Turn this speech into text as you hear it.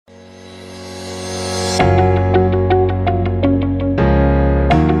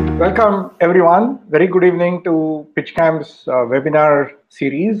Welcome, everyone. Very good evening to PitchCamp's webinar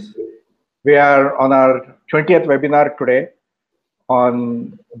series. We are on our 20th webinar today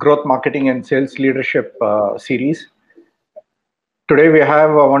on growth marketing and sales leadership series. Today we have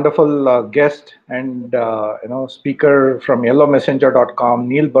a wonderful guest and speaker from YellowMessenger.com,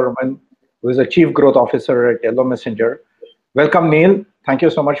 Neil Berman, who is a Chief Growth Officer at Yellow Messenger. Welcome, Neil. Thank you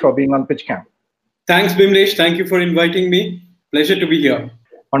so much for being on PitchCamp. Thanks, Bimlesh. Thank you for inviting me. Pleasure to be here.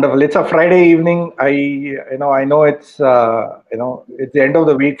 Wonderful. It's a Friday evening. I know it's it's the end of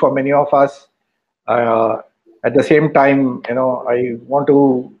the week for many of us. At the same time, I want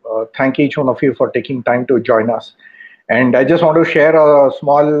to thank each one of you for taking time to join us. And I just want to share a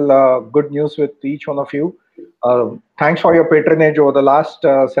small good news with each one of you. Thanks for your patronage over the last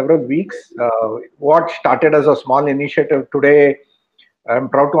several weeks. What started as a small initiative today, I'm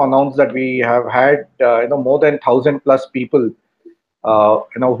proud to announce that we have had more than 1,000 plus people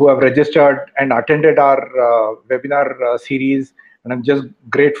who have registered and attended our webinar series, and I'm just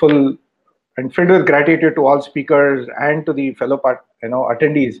grateful and filled with gratitude to all speakers and to the fellow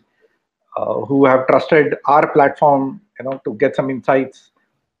attendees who have trusted our platform to get some insights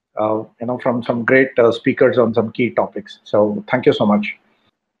from some great speakers on some key topics. So thank you so much.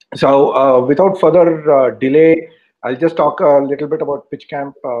 So without further delay, I'll just talk a little bit about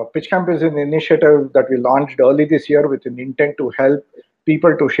PitchCamp. PitchCamp is an initiative that we launched early this year with an intent to help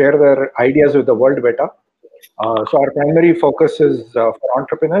people to share their ideas with the world better. So our primary focus is for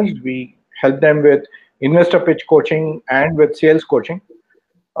entrepreneurs. We help them with investor pitch coaching and with sales coaching,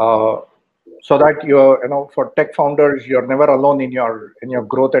 so that for tech founders, you're never alone in your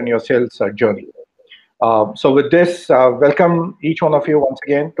growth and your sales journey. So with this, welcome each one of you once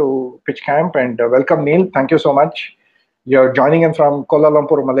again to PitchCamp, and welcome Neil. Thank you so much. You're joining in from Kuala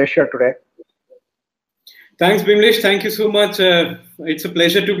Lumpur, Malaysia today. Thanks, Bimlesh. Thank you so much. It's a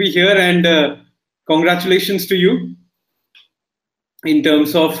pleasure to be here, and congratulations to you in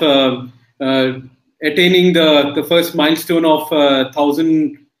terms of attaining the first milestone of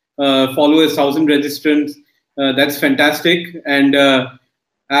 1,000 followers, 1,000 registrants. That's fantastic. And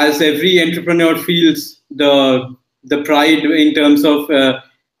as every entrepreneur feels the pride in terms of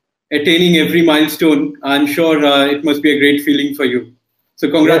attaining every milestone, I'm sure it must be a great feeling for you.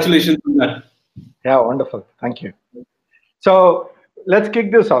 So congratulations on that. Yeah, wonderful. Thank you. So let's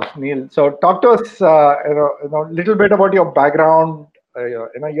kick this off, Neil. So talk to us a little bit about your background,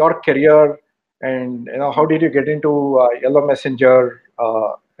 your career, and how did you get into Yellow Messenger?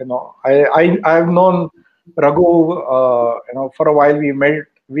 I've known Raghu for a while.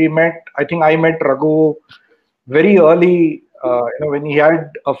 We met. I think I met Raghu very early. When he had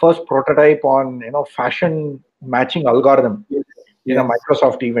a first prototype on fashion matching algorithm in a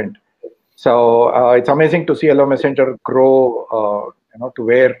Microsoft event. So it's amazing to see Yellow Messenger grow to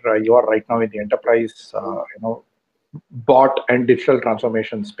where you are right now in the enterprise bot and digital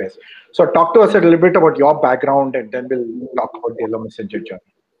transformation space. So talk to us a little bit about your background, and then we'll talk about the Yellow Messenger journey.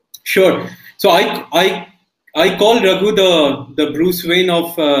 Sure. So I call Raghu the Bruce Wayne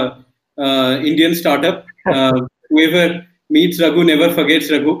of Indian startup. Whoever meets Raghu never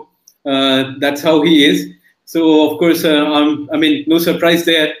forgets Raghu. That's how he is. So of course, no surprise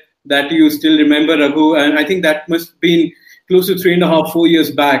there that you still remember Raghu, and I think that must have been close to 3.5, 4 years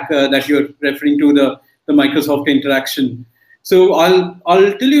back that you're referring to the Microsoft interaction. So I'll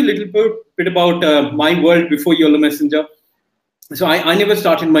tell you a little bit about my world before Yellow Messenger. So I never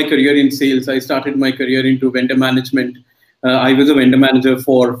started my career in sales. I started my career into vendor management. I was a vendor manager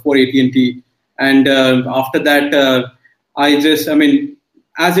for AT&T, and after that,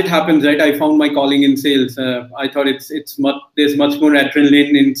 as it happens, right? I found my calling in sales. I thought there's much more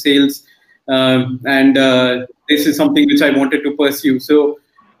adrenaline in sales, and this is something which I wanted to pursue. So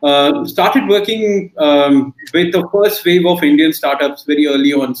started working with the first wave of Indian startups very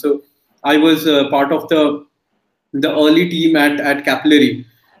early on. So I was part of the early team at Capillary,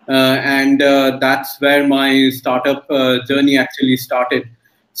 and that's where my startup journey actually started.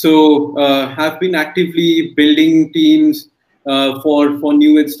 So have been actively building teams for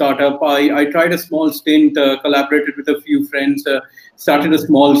new age startup. I tried a small stint, collaborated with a few friends, started a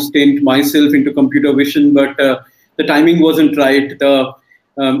small stint myself into computer vision, but the timing wasn't right. The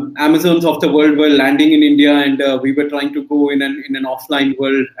Amazons of the world were landing in India, and we were trying to go in an offline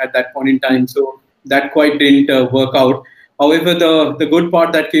world at that point in time. So that quite didn't work out. However, the good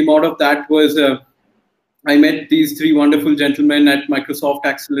part that came out of that was I met these three wonderful gentlemen at Microsoft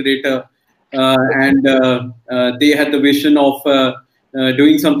Accelerator, and they had the vision of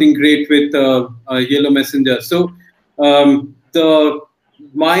doing something great with Yellow Messenger. So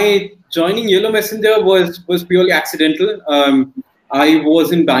my joining Yellow Messenger was purely accidental. I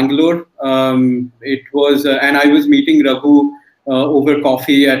was in Bangalore. It was, and I was meeting Raghu over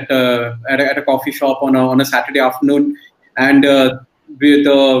coffee at a coffee shop on a Saturday afternoon, and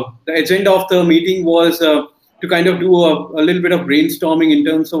the agenda of the meeting was to kind of do a little bit of brainstorming in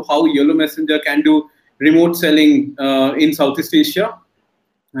terms of how Yellow Messenger can do remote selling in Southeast Asia,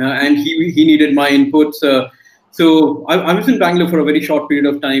 and he needed my inputs. So I was in Bangalore for a very short period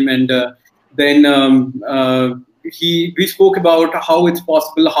of time, and then we spoke about how it's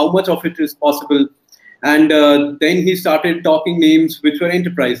possible, how much of it is possible, and then he started talking names which were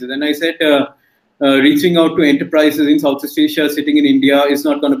enterprises, and I said. Reaching out to enterprises in Southeast Asia, sitting in India, is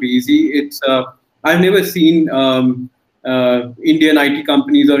not going to be easy. It's I've never seen Indian IT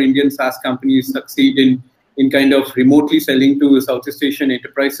companies or Indian SaaS companies succeed in kind of remotely selling to Southeast Asian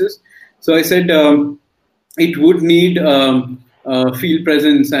enterprises. So I said it would need field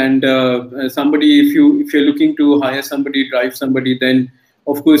presence and somebody. If you're looking to hire somebody, drive somebody, then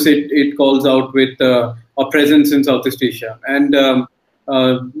of course it calls out with a presence in Southeast Asia. And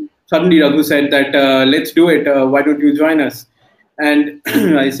suddenly Raghu said that let's do it. Why don't you join us? And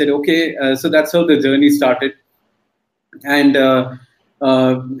I said okay. So that's how the journey started. And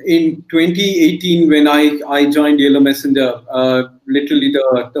in 2018, when I joined Yellow Messenger, literally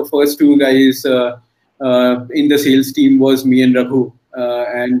the first two guys in the sales team was me and Raghu.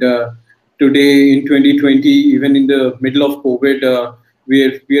 And today in 2020, even in the middle of COVID,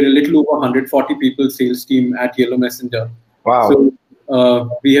 we're a little over 140 people sales team at Yellow Messenger. Wow. So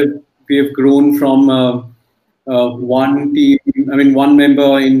we have grown from one team, one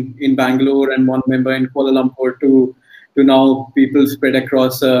member in Bangalore and one member in Kuala Lumpur to now people spread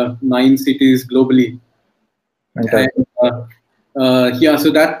across 9 cities globally. Okay. And,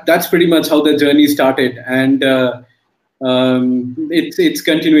 so that's pretty much how the journey started, and it's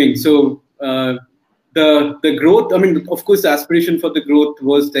continuing. So the growth, of course, the aspiration for the growth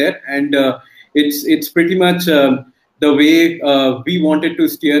was there, and it's pretty much the way we wanted to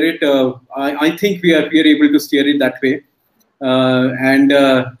steer it. I think we are able to steer it that way, and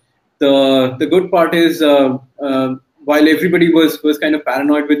the good part is. While everybody was kind of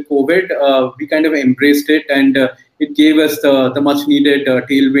paranoid with COVID, we kind of embraced it, and it gave us the much needed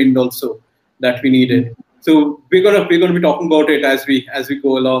tailwind also that we needed. So we're gonna be talking about it as we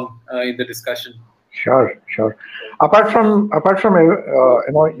go along in the discussion. Sure. Apart from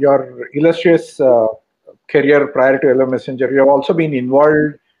your illustrious career prior to Yellow Messenger, you have also been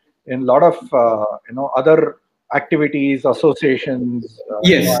involved in a lot of other activities, associations.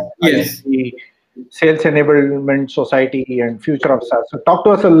 Yes. Sales Enablement Society and Future of SaaS. So talk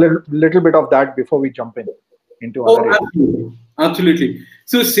to us a little bit of that before we jump into other areas. Absolutely.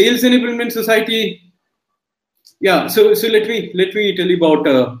 So Sales Enablement Society. Yeah. So let me tell you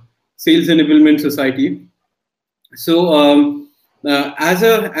about Sales Enablement Society. So as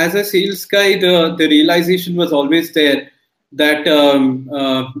a sales guy, the realization was always there that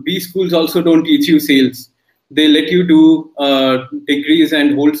B schools also don't teach you sales. They let you do degrees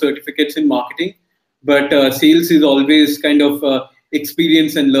and hold certificates in marketing, but sales is always kind of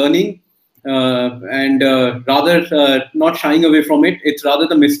experience and learning, and rather not shying away from it. It's rather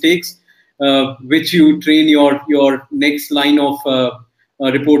the mistakes which you train your next line of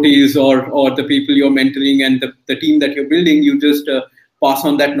reportees or the people you're mentoring and the team that you're building. You just pass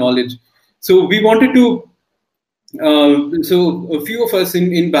on that knowledge. So we wanted to. So a few of us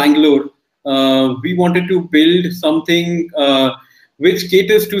in Bangalore. We wanted to build something which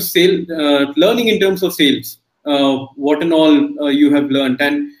caters to learning in terms of sales, what and all you have learned.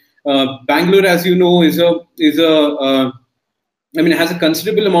 And Bangalore, as you know, has a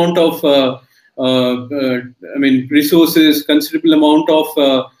considerable amount of resources, considerable amount of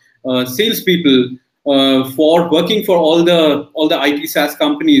salespeople for working for all the IT SaaS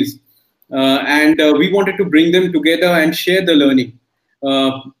companies, and we wanted to bring them together and share the learning.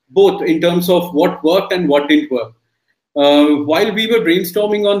 Both in terms of what worked and what didn't work. While we were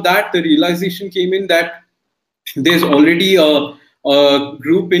brainstorming on that, the realization came in that there's already a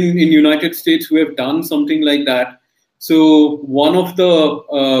group in United States who have done something like that. So one of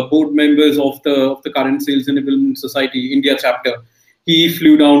the board members of the current Sales Enablement Society India chapter, he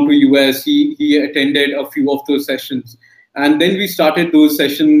flew down to US. He attended a few of those sessions, and then we started those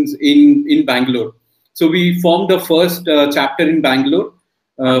sessions in Bangalore. So we formed the first chapter in Bangalore.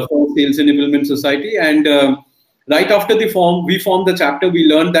 For Sales Enablement Society, and right after we formed the chapter, we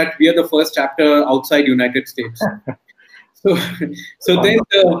learned that we are the first chapter outside United States. so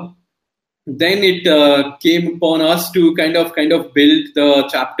then it came upon us to kind of build the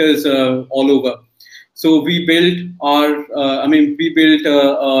chapters all over. So we built a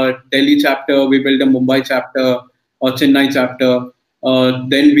Delhi chapter, we built a Mumbai chapter, or Chennai chapter.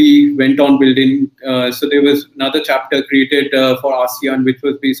 Then we went on building. So there was another chapter created for ASEAN, which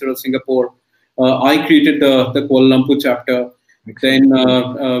was based out of Singapore. I created the Kuala Lumpur chapter. Then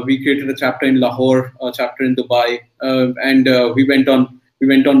we created a chapter in Lahore, a chapter in Dubai, and we went on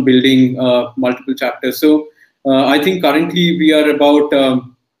building multiple chapters. So I think currently we are about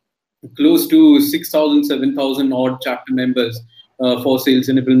close to 6,000, 7,000 odd chapter members for Sales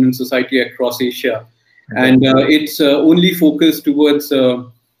Enablement Society across Asia. And it's only focused towards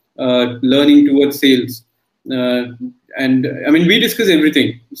learning towards sales. And I mean, we discuss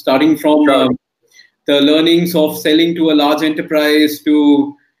everything, starting from the learnings of selling to a large enterprise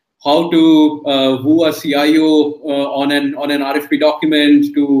to how to woo a CIO on an RFP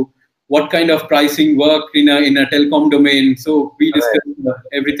document, to what kind of pricing work in a telecom domain. So we discuss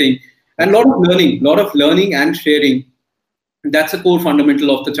everything, and a lot of learning and sharing. That's a core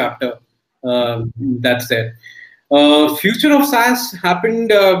fundamental of the chapter. That's there. Future of SaaS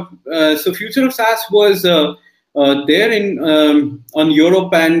happened. So Future of SaaS was there in on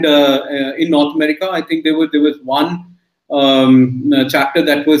Europe and in North America. I think there was one chapter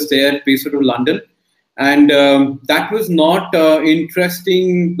that was there based out of London, and that was not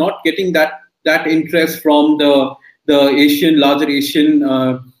interesting. Not getting that interest from the larger Asian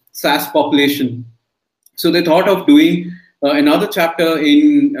SaaS population. So they thought of doing another chapter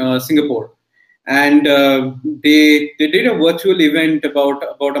in Singapore, and they did a virtual event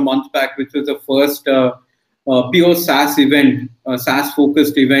about a month back, which was the first pure SaaS event, SaaS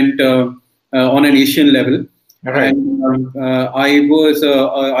focused event on an Asian level. Right. And I was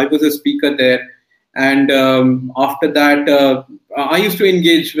a speaker there, and after that, I used to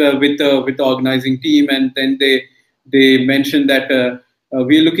engage with the organizing team, and then they mentioned that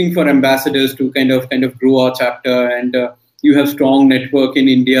we're looking for ambassadors to kind of grow our chapter, and you have strong network in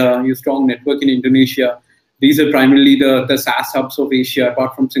India, you have strong network in Indonesia. These are primarily the SaaS hubs of Asia,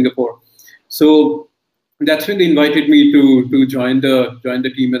 apart from Singapore. So that's when they invited me to join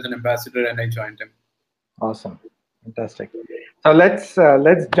the team as an ambassador, and I joined them. Awesome, fantastic. So let's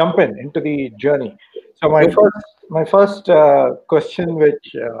jump into the journey. So my first question,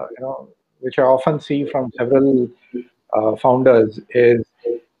 which which I often see from several founders, is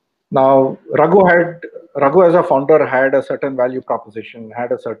now Raghu as a founder had a certain value proposition,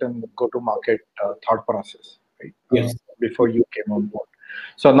 had a certain go-to-market thought process, right? Yes. Before you came on board.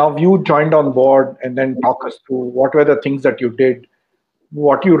 So now you joined on board, and then talk us through what were the things that you did,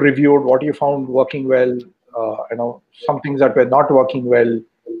 what you reviewed, what you found working well, some things that were not working well.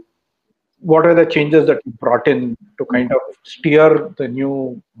 What are the changes that you brought in to kind of steer the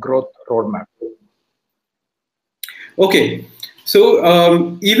new growth roadmap? Okay.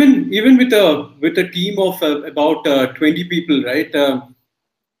 So even with a team of about 20 people, right?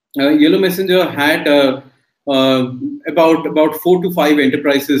 Yellow Messenger had about 4 to 5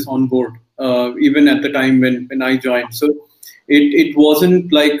 enterprises on board, even at the time when I joined. So it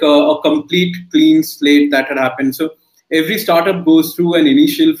wasn't like a complete clean slate that had happened. So every startup goes through an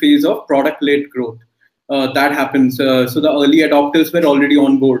initial phase of product-led growth. That happens. So the early adopters were already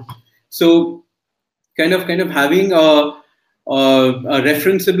on board. So kind of having a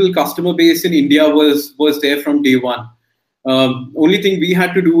referenceable customer base in India was there from day one. Only thing we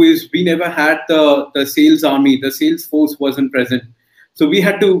had to do is we never had the sales army. The sales force wasn't present, so we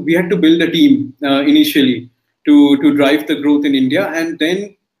had to build a team initially to drive the growth in India, and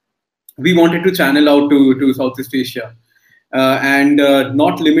then we wanted to channel out to Southeast Asia, and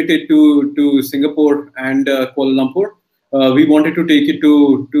not limited to Singapore and Kuala Lumpur. We wanted to take it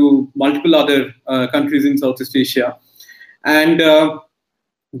to multiple other countries in Southeast Asia. And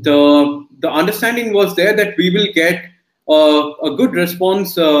the understanding was there that we will get a good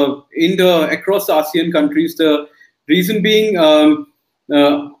response across ASEAN countries. The reason being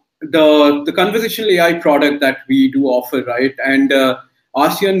the conversational AI product that we do offer, right? And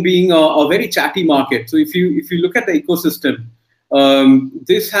ASEAN being a very chatty market. So if you look at the ecosystem,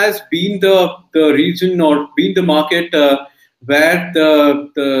 this has been the region or been the market where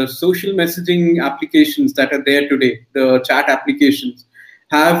the social messaging applications that are there today, the chat applications,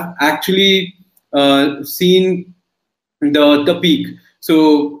 have actually seen the peak.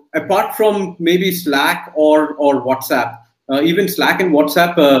 So apart from maybe Slack or WhatsApp, even Slack and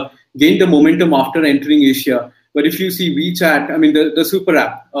WhatsApp gained the momentum after entering Asia. But if you see WeChat, I mean the super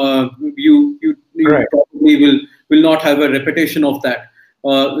app, you right. Probably will not have a repetition of that.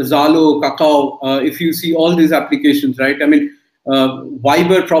 Zalo, Kakao, if you see all these applications, right? I mean,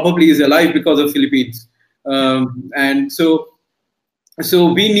 Viber probably is alive because of Philippines, and so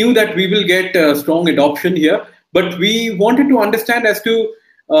we knew that we will get strong adoption here. But we wanted to understand as to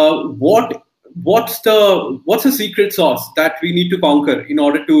what what's the secret sauce that we need to conquer in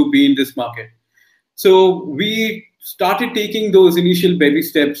order to be in this market? So we started taking those initial baby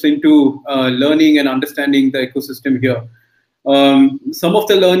steps into learning and understanding the ecosystem here. Some of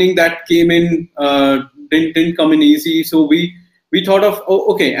the learning that came in didn't come in easy, so we thought of,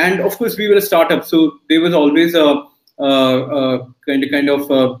 oh, okay, and of course we were a startup, so there was always a kind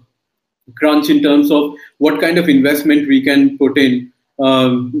of crunch in terms of what kind of investment we can put in.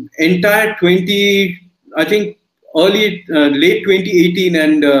 Entire 20, I think late 2018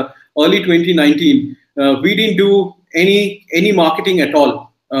 and early 2019, we didn't do any marketing at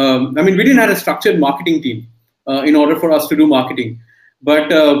all. I mean, we didn't have a structured marketing team in order for us to do marketing, but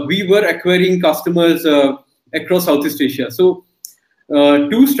we were acquiring customers across Southeast Asia. So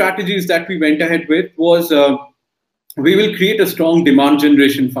two strategies that we went ahead with was we will create a strong demand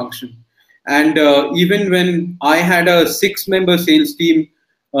generation function. And even when I had a 6-member sales team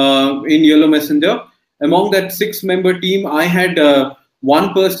in Yellow Messenger, among that 6-member team, I had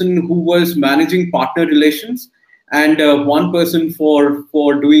one person who was managing partner relations and one person for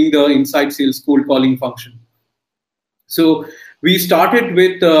doing the inside sales cold calling function. So we started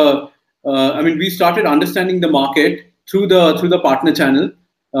with, we started understanding the market through the partner channel.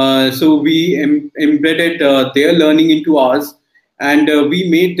 So we embedded their learning into ours, and we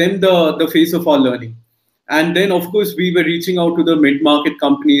made them the face of our learning. And then, of course, we were reaching out to the mid-market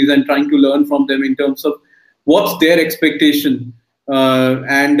companies and trying to learn from them in terms of what's their expectation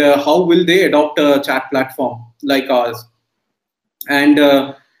and how will they adopt a chat platform like ours. And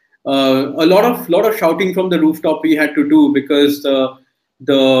a lot of shouting from the rooftop we had to do, because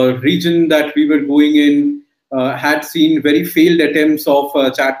the region that we were going in had seen very failed attempts of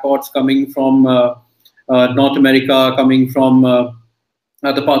chatbots coming from North America, coming from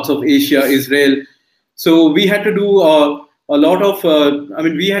other parts of Asia, Israel. So we had to do a lot of,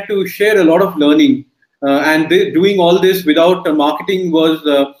 we had to share a lot of learning. And doing all this without marketing was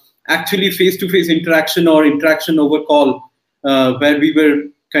actually face-to-face interaction or interaction over call, where we were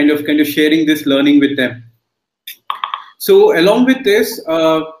kind of sharing this learning with them. So along with this,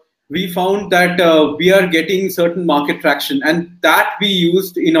 we found that we are getting certain market traction, and that we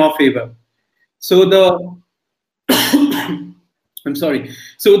used in our favor. So I'm sorry.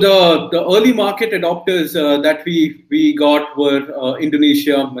 So the early market adopters that we got were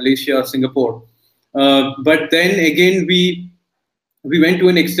Indonesia, Malaysia, Singapore. But then again, we went to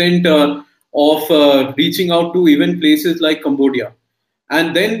an extent of reaching out to even places like Cambodia.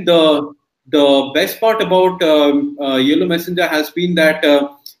 And then the best part about Yellow Messenger has been that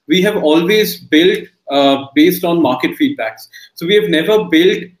we have always built based on market feedbacks. So we have never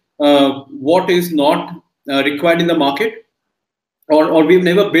built what is not required in the market, or we've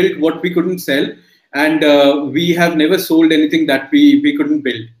never built what we couldn't sell, and we have never sold anything that we couldn't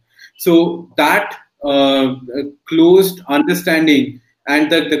build. So that closed understanding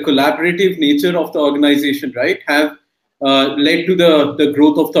and the collaborative nature of the organization, right, have led to the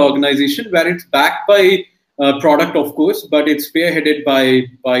growth of the organization, where it's backed by product, of course, but it's spearheaded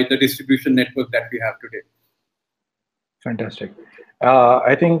by the distribution network that we have today. Fantastic.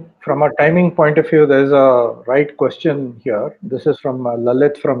 I think from a timing point of view, there's a right question here. This is from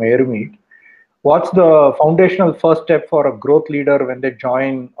Lalit from Airmeet. What's the foundational first step for a growth leader when they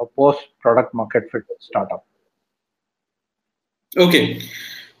join a post-product market fit startup? Okay.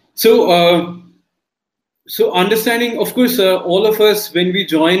 So understanding, of course, all of us, when we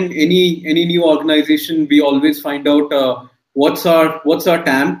join any new organization, we always find out what's our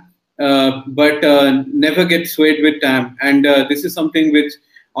TAM, but never get swayed with TAM. And this is something which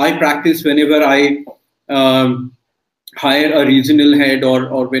I practice whenever I hire a regional head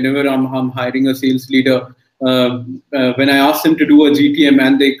or whenever I'm hiring a sales leader. When I ask them to do a GTM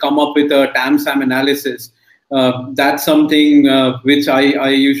and they come up with a TAM SAM analysis, that's something which I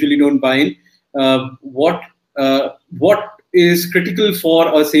usually don't buy in. What is critical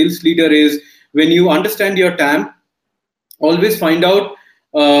for a sales leader is, when you understand your TAM, always find out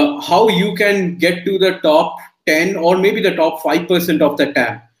how you can get to the top 10 or maybe the top 5% of the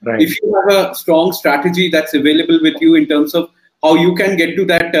TAM. Right. If you have a strong strategy that's available with you in terms of how you can get to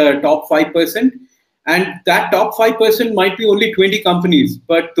that top 5%, and that top 5% might be only 20 companies,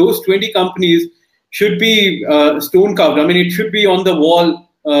 but those 20 companies should be stone carved. I mean, it should be on the wall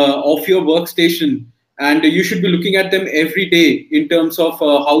of your workstation, and you should be looking at them every day in terms of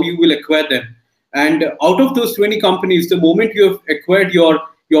how you will acquire them. And out of those 20 companies, the moment you have acquired your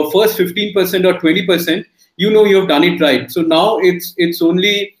first 15% or 20%, you know you have done it right. So now it's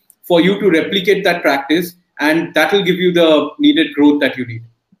only for you to replicate that practice, and that will give you the needed growth that you need.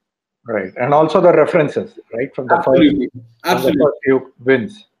 Right, and also the references, right, from the Absolutely. first few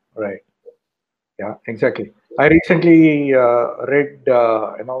wins, right. Exactly. I recently read,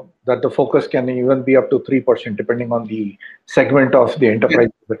 that the focus can even be up to 3%, depending on the segment of the Yes. enterprise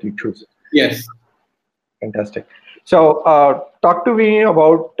that you choose. Yes. Fantastic. So, talk to me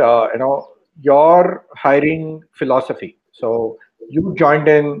about your hiring philosophy. So, you joined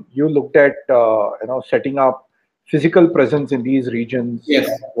in. You looked at setting up physical presence in these regions. Yes.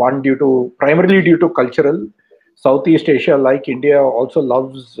 One primarily due to cultural. Southeast Asia, like India, also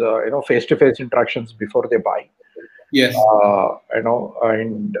loves face-to-face interactions before they buy. Yes.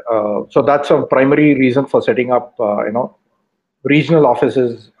 And so that's a primary reason for setting up regional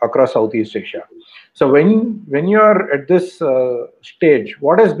offices across Southeast Asia. So when you're at this stage,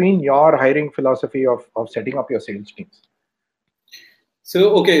 what has been your hiring philosophy of setting up your sales teams? So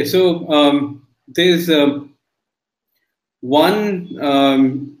okay. So there's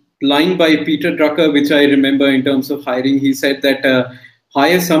one line by Peter Drucker, which I remember in terms of hiring. He said that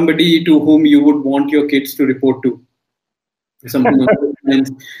hire somebody to whom you would want your kids to report to. Something on those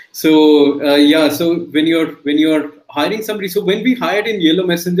lines. So yeah, so when you're hiring somebody, so when we hired in Yellow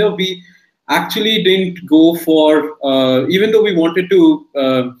Messenger, we actually didn't go for even though we wanted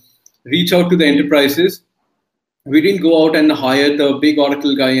to reach out to the enterprises, we didn't go out and hire the big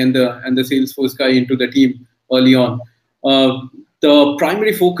Oracle guy and the Salesforce guy into the team early on. The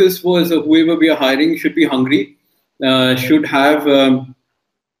primary focus was whoever we are hiring should be hungry, should have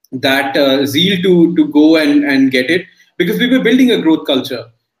that zeal to go and get it, because we were building a growth culture.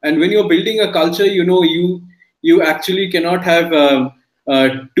 And when you're building a culture, you actually cannot have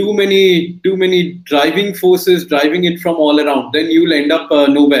too many driving forces driving it from all around. Then you'll end up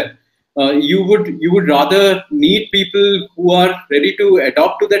nowhere. You would rather need people who are ready to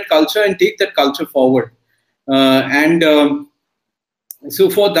adopt to that culture and take that culture forward. And So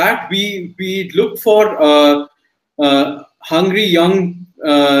for that, we look for hungry young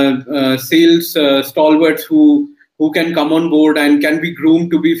sales stalwarts who can come on board and can be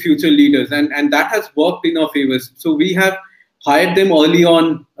groomed to be future leaders, and that has worked in our favors. So we have hired them early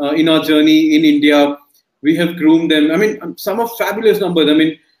on in our journey in India. We have groomed them. I mean, some of fabulous numbers. I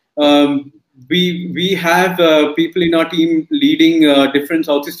mean, we have people in our team leading different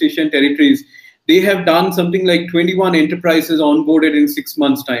Southeast Asian territories. They have done something like 21 enterprises onboarded in 6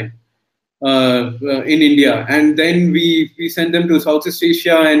 months' time in India, and then we send them to Southeast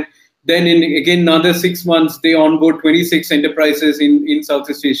Asia, and then in again another 6 months they onboard 26 enterprises in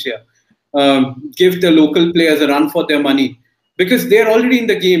Southeast Asia. Give the local players a run for their money because they are already in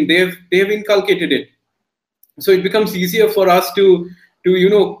the game. They have inculcated it, so it becomes easier for us to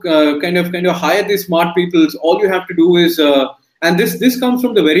kind of hire these smart people. All you have to do is and this comes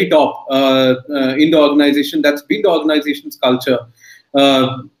from the very top in the organization. That's been the organization's culture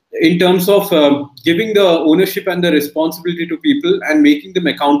in terms of giving the ownership and the responsibility to people and making them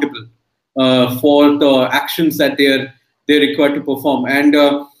accountable for the actions that they're required to perform. And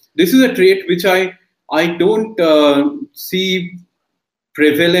this is a trait which I don't see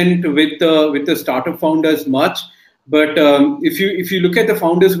prevalent with the startup founders much. But if you look at the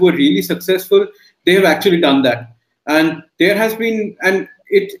founders who are really successful, they have actually done that. And there has been, and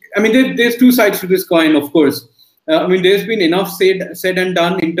it. I mean, there's two sides to this coin, of course. I mean, there's been enough said and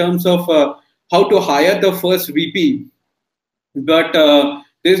done in terms of how to hire the first VP, but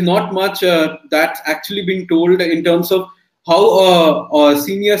there's not much that's actually been told in terms of how a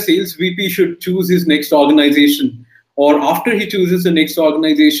senior sales VP should choose his next organization, or after he chooses the next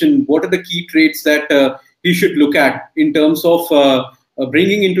organization, what are the key traits that he should look at in terms of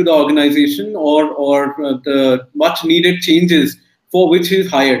bringing into the organization, or the much needed changes for which he's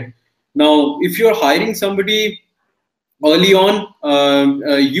hired. Now, if you're hiring somebody early on,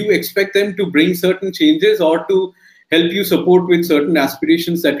 you expect them to bring certain changes or to help you support with certain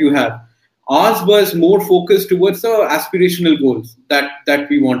aspirations that you have. Ours was more focused towards the aspirational goals that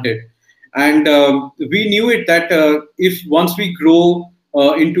we wanted. And we knew it that if once we grow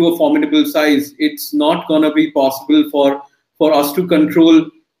into a formidable size, it's not going to be possible for us to control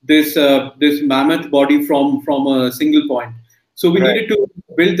this mammoth body from a single point. So we Right. needed to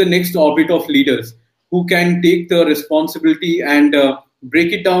build the next orbit of leaders who can take the responsibility and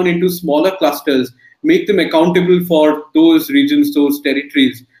break it down into smaller clusters, make them accountable for those regions, those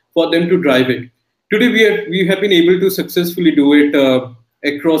territories, for them to drive it. Today, we have been able to successfully do it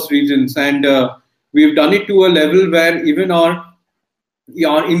across regions, and we've done it to a level where even our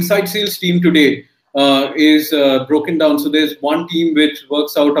inside sales team today is broken down. So there's one team which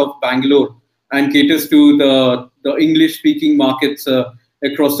works out of Bangalore and caters to the English speaking markets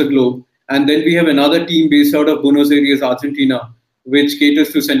across the globe. And then we have another team based out of Buenos Aires, Argentina, which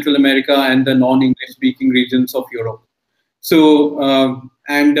caters to Central America and the non-English speaking regions of Europe. So,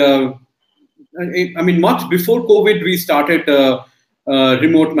 and I mean, much before COVID, we started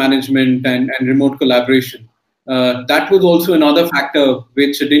remote management and remote collaboration. That was also another factor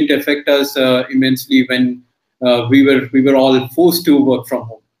which didn't affect us immensely when we were all forced to work from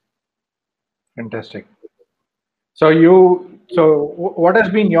home. Fantastic. So what has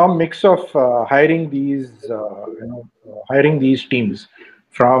been your mix of hiring these teams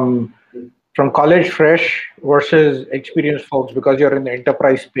from college fresh versus experienced folks? Because you're in the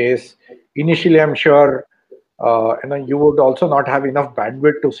enterprise space. Initially, I'm sure you would also not have enough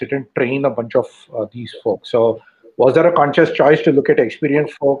bandwidth to sit and train a bunch of these folks. So was there a conscious choice to look at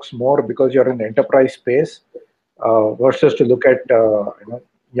experienced folks more because you're in the enterprise space versus to look at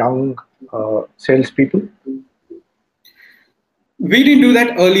young salespeople? We didn't do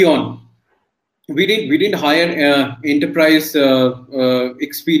that early on. We didn't hire enterprise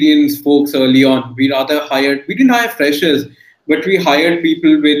experienced folks early on. We didn't hire freshers, but we hired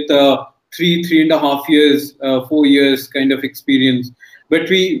people with 3.5 years, 4 years kind of experience. But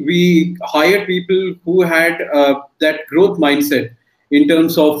we hired people who had that growth mindset in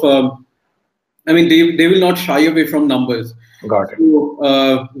terms of, I mean, they will not shy away from numbers. Got it.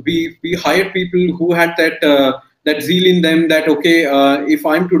 So we hired people who had that zeal in them that, okay, if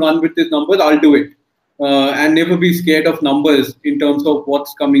I'm to run with these numbers, I'll do it. And never be scared of numbers in terms of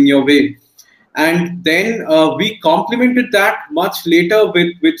what's coming your way. And then we complemented that much later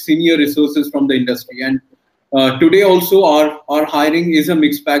with senior resources from the industry. And today also our hiring is a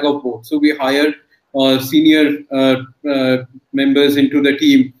mixed bag of both. So we hire senior members into the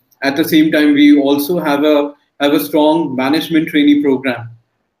team. At the same time, we also have a strong management trainee program.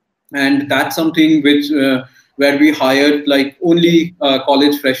 And that's something where we hired like only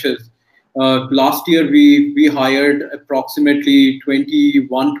college freshers. Last year, we hired approximately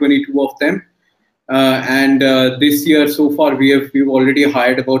 21, 22 of them. And this year, so far, we've already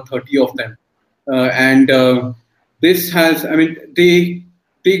hired about 30 of them. This has, I mean, they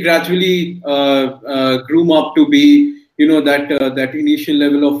gradually groom up to be, that initial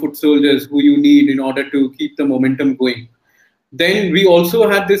level of foot soldiers who you need in order to keep the momentum going. Then we also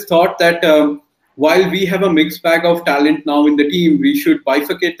had this thought that while we have a mixed bag of talent now in the team, we should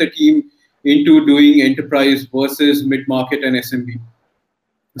bifurcate the team into doing enterprise versus mid-market and SMB.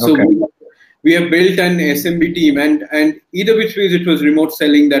 So okay. We have built an SMB team, and either which ways it was remote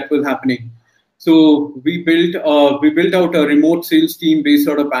selling that was happening. So we built out a remote sales team based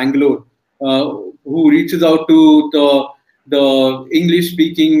out of Bangalore, who reaches out to the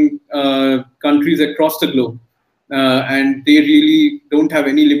English-speaking countries across the globe, and they really don't have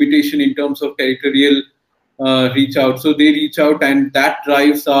any limitation in terms of territorial reach out. So they reach out, and that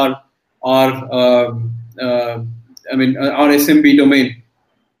drives our SMB domain.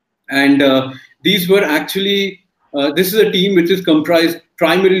 And these were actually, this is a team which is comprised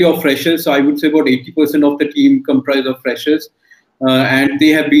primarily of freshers. So I would say about 80% of the team comprised of freshers. And they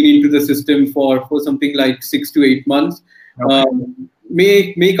have been into the system for something like 6 to 8 months. Okay.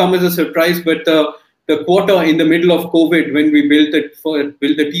 May come as a surprise, but the quarter in the middle of COVID, when we built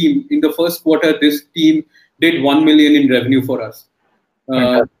the team, in the first quarter, this team did 1 million in revenue for us.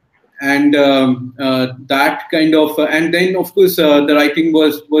 And that kind of, and then of course the writing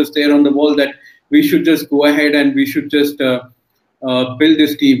was there on the wall that we should just go ahead and we should just build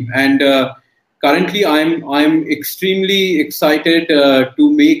this team. And currently, I'm extremely excited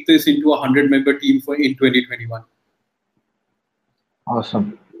to make this into a 100-member team in 2021.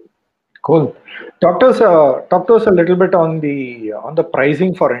 Awesome, cool. Talk to us a little bit on the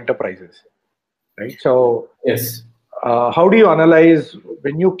pricing for enterprises, right? So yes. How do you analyze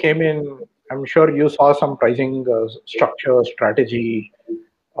when you came in? I'm sure you saw some pricing structure, strategy.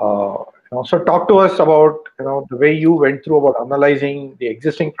 So talk to us about the way you went through about analyzing the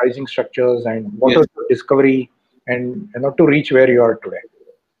existing pricing structures and what was the discovery and to reach where you are today.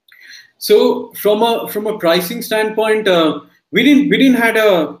 So from a pricing standpoint, we didn't had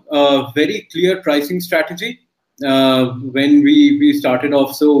a very clear pricing strategy when we started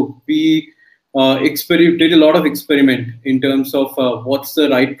off. So we did a lot of experiment in terms of what's the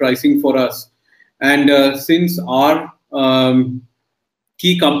right pricing for us. And since our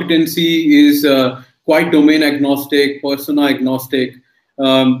key competency is quite domain agnostic, persona agnostic,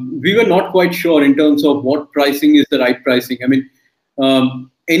 we were not quite sure in terms of what pricing is the right pricing. I mean,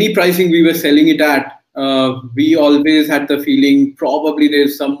 any pricing we were selling it at, we always had the feeling probably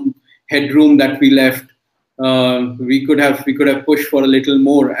there's some headroom that we left. We could have pushed for a little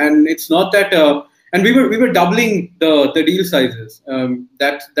more, and it's not that. And we were doubling the deal sizes.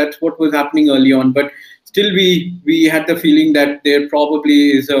 That's what was happening early on. But still, we had the feeling that there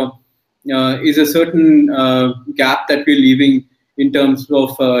probably is a certain gap that we're leaving in terms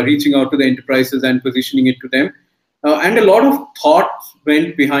of reaching out to the enterprises and positioning it to them. And a lot of thought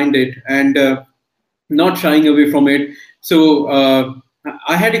went behind it, and not shying away from it. So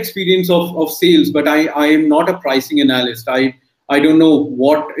I had experience of sales, but I am not a pricing analyst. I don't know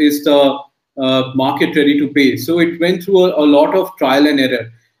what is the market ready to pay. So it went through a lot of trial and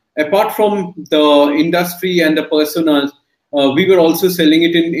error. Apart from the industry and the personas, we were also selling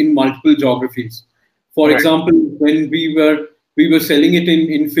it in multiple geographies. For example, when we were selling it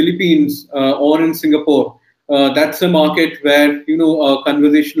in Philippines or in Singapore, that's a market where a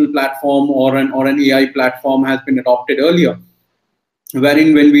conversational platform or an AI platform has been adopted earlier.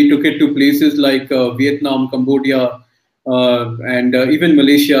 Wherein when we took it to places like Vietnam, Cambodia, and even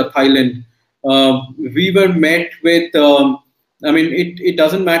Malaysia, Thailand, we were met with. It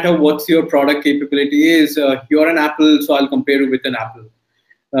doesn't matter what's your product capability is. You're an Apple, so I'll compare you with an Apple.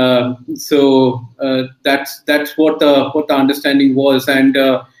 That's what the understanding was, and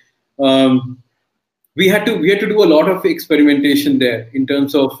we had to do a lot of experimentation there in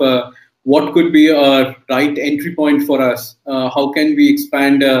terms of what could be a right entry point for us. How can we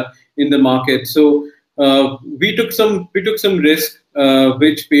expand in the market? So we took some risk,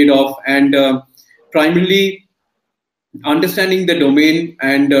 which paid off, and primarily understanding the domain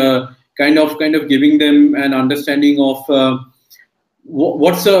and kind of giving them an understanding of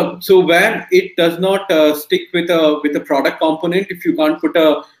where it does not stick with a product component. If you can't put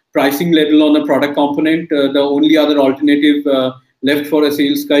a pricing label on a product component, the only other alternative left for a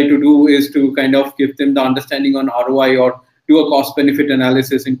sales guy to do is to kind of give them the understanding on ROI or do a cost benefit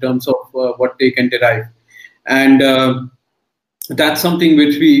analysis in terms of what they can derive. And that's something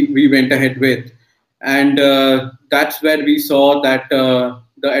which we went ahead with. And that's where we saw that the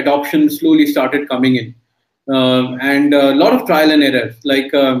adoption slowly started coming in. And a lot of trial and error,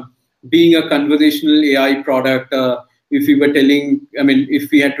 like being a conversational AI product. If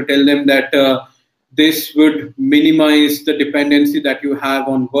we had to tell them that this would minimize the dependency that you have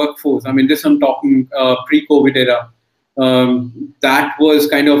on workforce. This I'm talking pre-COVID era. That was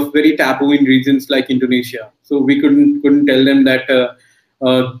kind of very taboo in regions like Indonesia. So we couldn't tell them that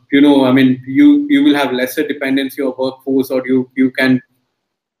you will have lesser dependency of workforce, or you can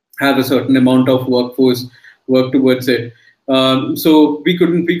have a certain amount of workforce work towards it. So we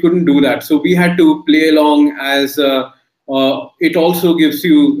couldn't do that. So we had to play along as it also gives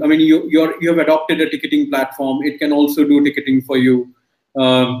you. You have adopted a ticketing platform. It can also do ticketing for you.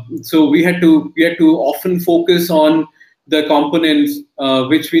 So we had to often focus on the components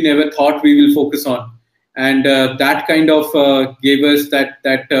which we never thought we will focus on, and that kind of gave us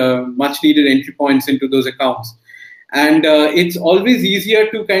that much needed entry points into those accounts. And it's always easier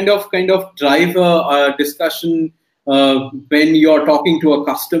to kind of drive a discussion when you're talking to a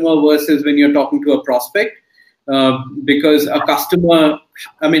customer versus when you're talking to a prospect, because a customer,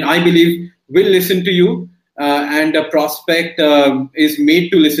 I believe, will listen to you, and a prospect is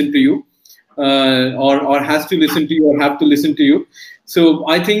made to listen to you, or has to listen to you, or have to listen to you. So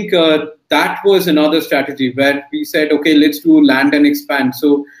I think that was another strategy where we said, okay, let's do land and expand.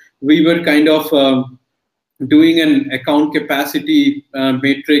 So we were kind of doing an account capacity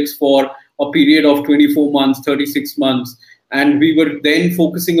matrix for a period of 24 months, 36 months. And we were then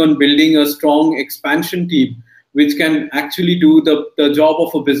focusing on building a strong expansion team, which can actually do the job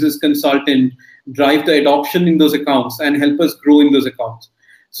of a business consultant, drive the adoption in those accounts, and help us grow in those accounts.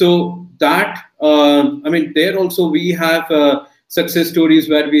 So that, there also we have success stories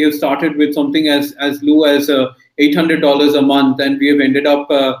where we have started with something as low as $800 a month, and we have ended up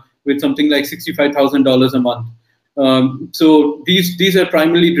with something like $65,000 a month. So these are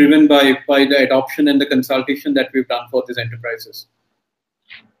primarily driven by the adoption and the consultation that we've done for these enterprises.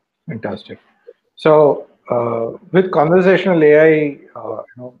 Fantastic. So with conversational AI,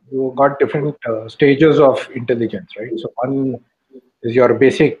 you got different stages of intelligence, right? So one is your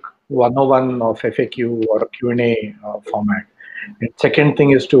basic 101 of FAQ or Q&A format. And second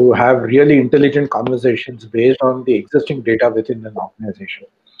thing is to have really intelligent conversations based on the existing data within an organization.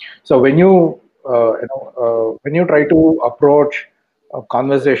 So when you try to approach a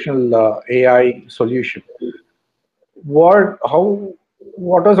conversational AI solution, what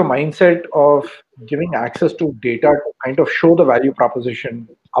was the mindset of giving access to data to kind of show the value proposition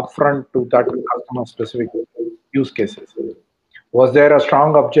upfront to that customer specific use cases? Was there a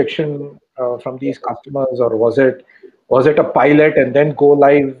strong objection from these customers, or was it a pilot and then go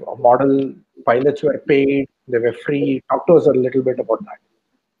live model? Pilots were paid, they were free. Talk to us a little bit about that.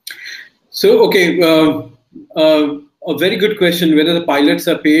 So, okay, a very good question. Whether the pilots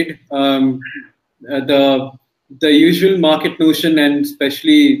are paid, the usual market notion, and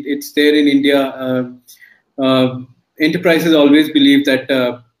especially it's there in India. enterprises always believe that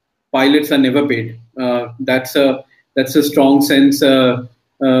pilots are never paid. That's a strong sense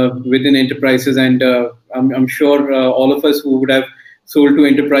within enterprises, and I'm sure all of us who would have sold to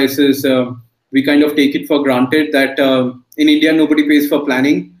enterprises, we kind of take it for granted that in India nobody pays for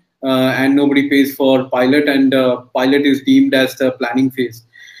planning and nobody pays for pilot, and pilot is deemed as the planning phase.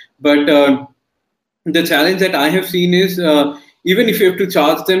 But the challenge that I have seen is even if you have to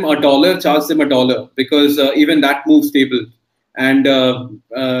charge them a dollar, because even that moves stable. And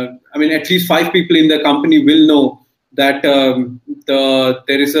I mean, at least 5 people in the company will know that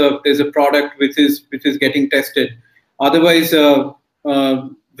there's a product which is getting tested. Otherwise,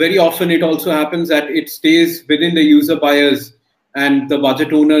 very often it also happens that it stays within the user buyers, and the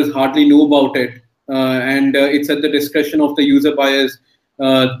budget owners hardly know about it, and it's at the discretion of the user buyers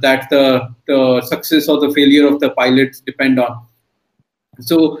that the success or the failure of the pilots depend on.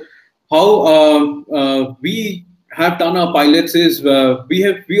 So how we have done our pilots is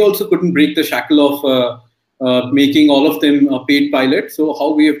we also couldn't break the shackle of making all of them paid pilots. So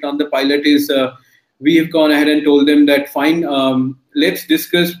how we have done the pilot is we have gone ahead and told them that fine, let's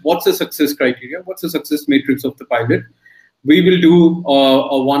discuss what's the success criteria, what's the success matrix of the pilot. We will do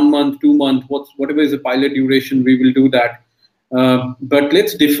a 1 month, 2 month, whatever is the pilot duration, we will do that. But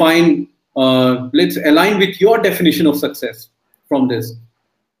let's define, let's align with your definition of success from this.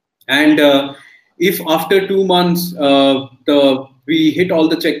 And if after 2 months we hit all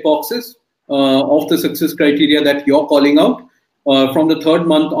the check boxes of the success criteria that you're calling out, from the 3rd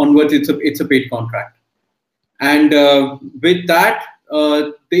month onwards, it's a paid contract. And with that,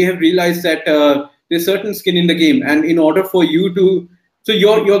 they have realized that there's certain skin in the game, and in order for you to, so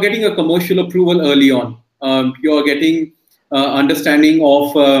you're getting a commercial approval early on. You're getting understanding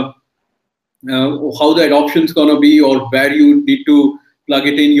of how the adoption is going to be, or where you need to plug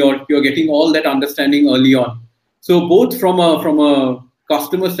it in. You're getting all that understanding early on. So both from a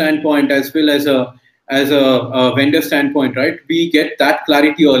customer standpoint as well as a vendor standpoint, right? We get that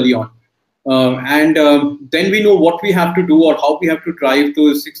clarity early on, and then we know what we have to do or how we have to drive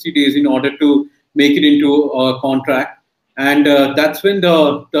those 60 days in order to make it into a contract. And that's when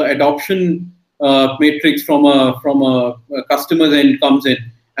the adoption matrix from a customer's end comes in,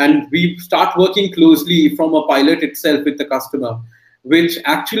 and we start working closely from a pilot itself with the customer, which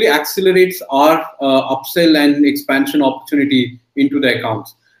actually accelerates our upsell and expansion opportunity into the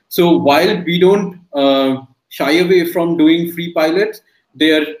accounts. So while we don't shy away from doing free pilots,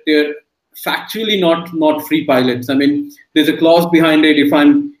 they're factually not free pilots. I mean, there's a clause behind it. If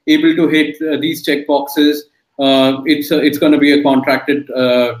I'm able to hit these check boxes, it's going to be a contracted.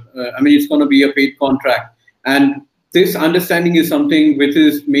 It's going to be a paid contract. And this understanding is something which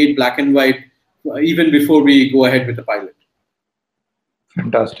is made black and white even before we go ahead with the pilot.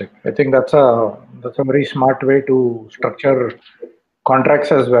 Fantastic. I think that's a very smart way to structure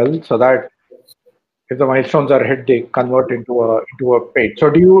contracts as well, so that if the milestones are hit, they convert into a paid. So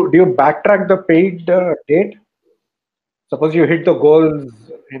do you backtrack the paid date? Suppose you hit the goals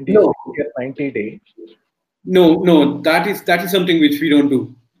in the 90 days. No, that is something which we don't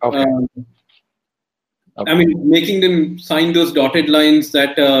do. Okay. Okay. I mean, making them sign those dotted lines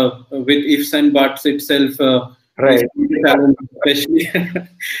that with ifs and buts itself. Right.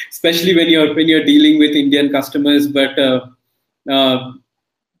 Especially when you're dealing with Indian customers, but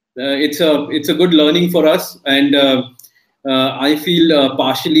it's a good learning for us, and I feel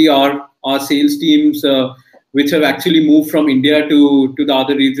partially our sales teams, which have actually moved from India to the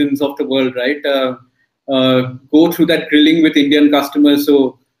other regions of the world, right, go through that grilling with Indian customers.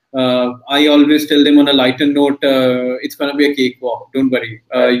 So I always tell them on a lighter note, it's going to be a cakewalk. Don't worry,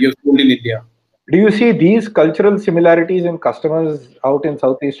 you're sold in India. Do you see these cultural similarities in customers out in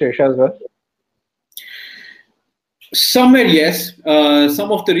Southeast Asia as well? Somewhere, yes.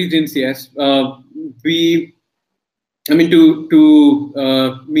 Some of the regions, yes.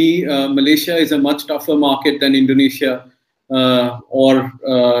 Malaysia is a much tougher market than Indonesia. For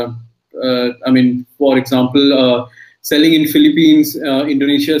example, selling in Philippines,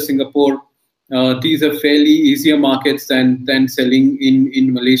 Indonesia, Singapore, these are fairly easier markets than selling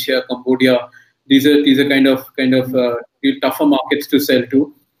in Malaysia, Cambodia. These are kind of tougher markets to sell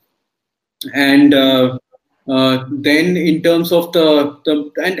to. And then in terms of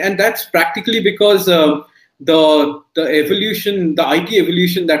and that's practically because the evolution, the IT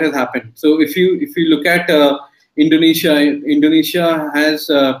evolution that has happened. So if you look at Indonesia has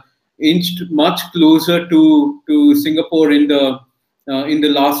inched much closer to Singapore in the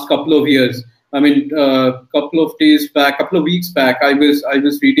last couple of years. I mean, couple of weeks back, I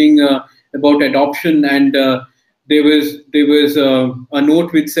was reading about adoption, and there was a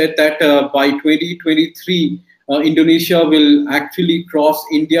note which said that by 2023, Indonesia will actually cross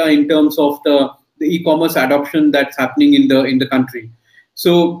India in terms of the e-commerce adoption that's happening in the country.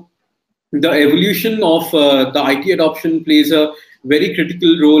 So the evolution of the IT adoption plays a very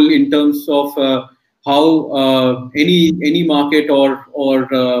critical role in terms of how any market or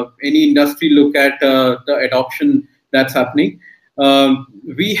any industry look at the adoption that's happening.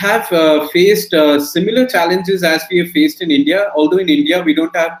 We have faced similar challenges as we have faced in India. Although in India we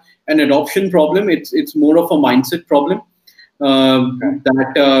don't have an adoption problem, it's more of a mindset problem. I'm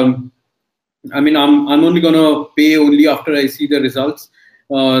only going to pay only after I see the results.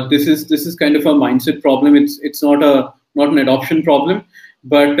 This is kind of a mindset problem. It's not an adoption problem,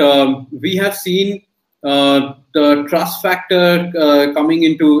 but we have seen the trust factor coming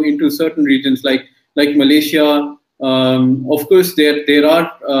into certain regions like Malaysia. Of course, there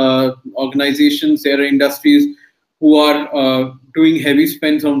are organizations, there are industries who are doing heavy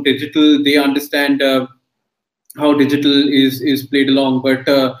spends on digital. They understand how digital is played along, but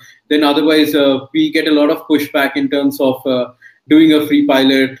then otherwise we get a lot of pushback in terms of doing a free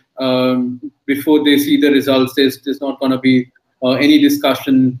pilot. Before they see the results, there's not going to be any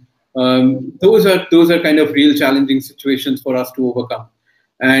discussion. Those are kind of real challenging situations for us to overcome.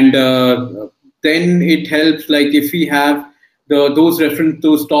 And then it helps, like if we have those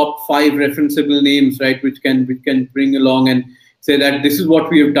top 5 referenceable names, right, which can bring along and say that this is what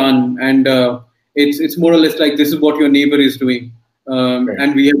we have done, and it's more or less like this is what your neighbor is doing,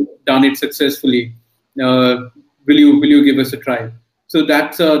 and we have done it successfully. Will you give us a try? So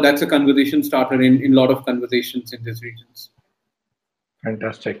that's a conversation starter in a lot of conversations in these regions.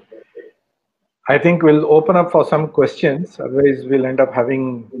 Fantastic. I think we'll open up for some questions. Otherwise, we'll end up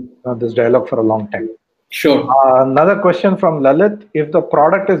having this dialogue for a long time. Sure. Another question from Lalit. If the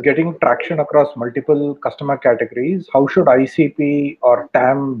product is getting traction across multiple customer categories, how should ICP or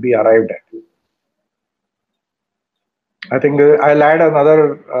TAM be arrived at? I think I'll add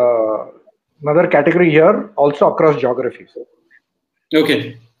another category here, also across geographies.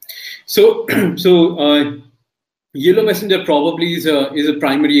 Okay. So Yellow Messenger probably is a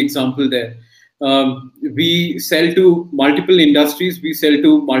primary example there. We sell to multiple industries, we sell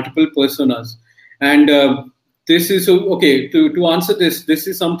to multiple personas, and this is okay. To answer this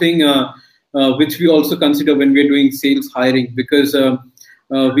is something which we also consider when we're doing sales hiring, because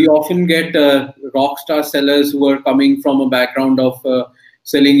we often get rock star sellers who are coming from a background of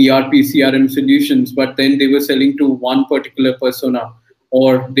selling ERP, CRM solutions, but then they were selling to one particular persona,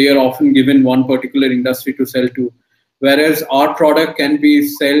 or they are often given one particular industry to sell to. Whereas our product can be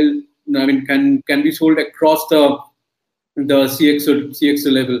sold across the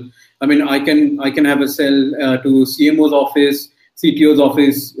CXO level. I mean, I can have a sell to CMO's office, CTO's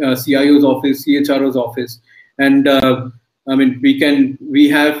office, CIO's office, CHRO's office, and we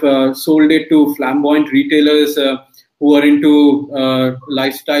have sold it to flamboyant retailers who are into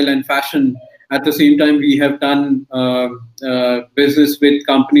lifestyle and fashion. At the same time, we have done business with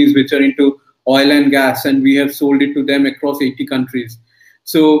companies which are into oil and gas, and we have sold it to them across 80 countries.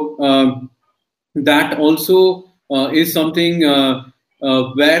 So that also is something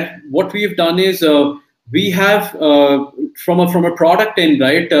where what we have done is we have from a product end,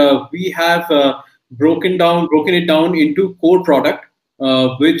 right? We have broken it down into core product,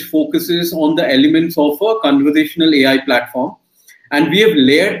 which focuses on the elements of a conversational AI platform, and we have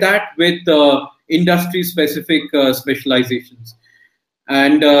layered that with industry-specific specializations.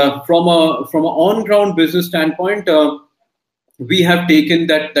 And from an on-ground business standpoint, we have taken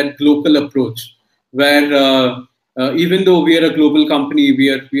that global approach, where even though we are a global company, we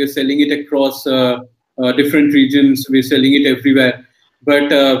are selling it across different regions. We're selling it everywhere. But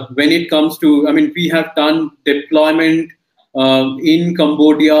when it comes to, we have done deployment in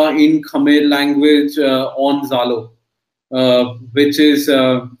Cambodia in Khmer language on Zalo, which is,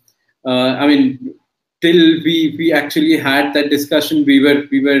 till we actually had that discussion, we were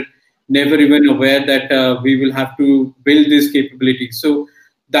never even aware that we will have to build this capability. So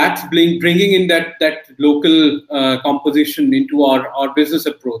that's bringing in that local composition into our business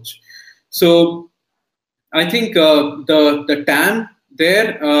approach. So I think the TAM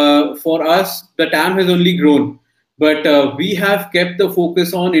there for us, the TAM has only grown, but we have kept the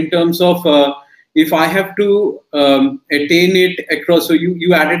focus on in terms of if I have to attain it across. So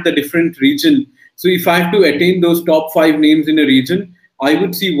you added the different region. So if I have to attain those top 5 names in a region, I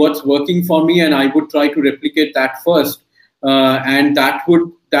would see what's working for me, and I would try to replicate that first, and that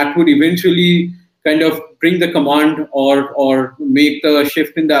would eventually kind of bring the command or make the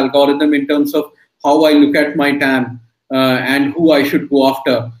shift in the algorithm in terms of how I look at my TAM and who I should go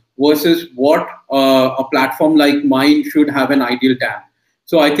after versus what a platform like mine should have an ideal TAM.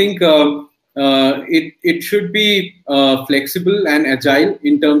 So I think it should be flexible and agile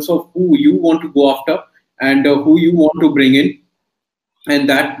in terms of who you want to go after and who you want to bring in, and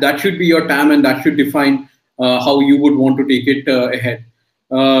that should be your TAM, and that should define how you would want to take it ahead.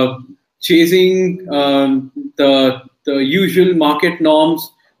 Chasing the usual market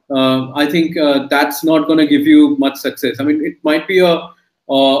norms, I think that's not going to give you much success. I mean, it might be a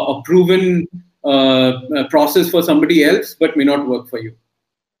proven process for somebody else, but may not work for you.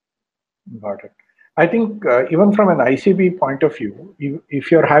 Got it. I think even from an ICB point of view,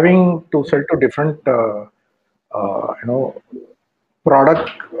 if you're having to sell to different, product,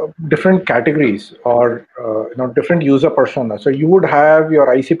 different categories or different user personas, so you would have your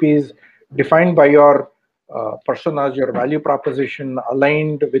ICPs defined by your personas, your value proposition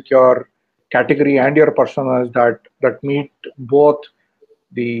aligned with your category and your personas that meet both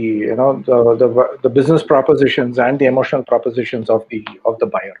the the business propositions and the emotional propositions of the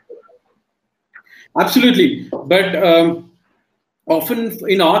buyer. Absolutely, but often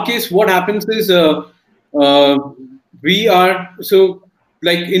in our case, what happens is we are so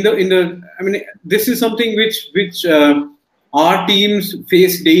like in the. I mean, this is something which our teams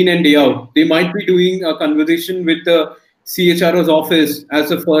face day in and day out. They might be doing a conversation with the CHRO's office as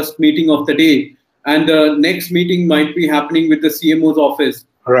the first meeting of the day, and the next meeting might be happening with the CMO's office.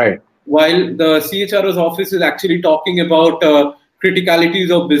 Right. While the CHRO's office is actually talking about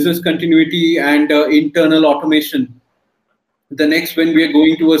criticalities of business continuity and internal automation. The next, when we are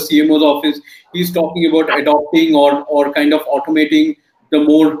going to a CMO's office, he's talking about adopting or kind of automating the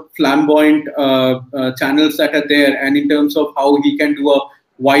more flamboyant channels that are there, and in terms of how he can do a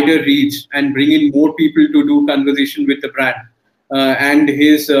wider reach and bring in more people to do conversation with the brand. And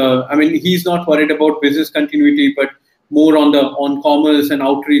his, I mean, he's not worried about business continuity, but more on commerce and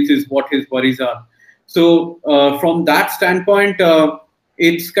outreach is what his worries are. So from that standpoint,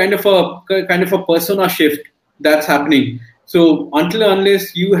 it's kind of a persona shift that's happening. So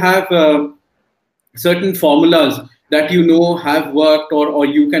unless you have certain formulas that have worked or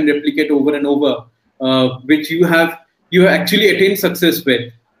you can replicate over and over, which you actually attained success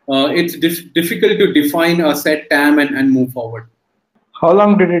with, it's difficult to define a set TAM and move forward. How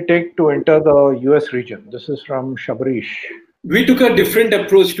long did it take to enter the US region? This is from Shabarish. We took a different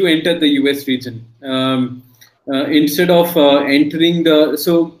approach to enter the US region. Instead of entering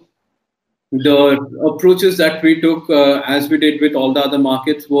the approaches that we took, as we did with all the other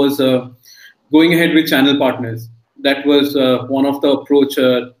markets, was going ahead with channel partners. That was one of the approach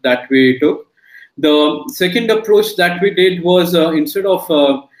that we took. The second approach that we did was instead of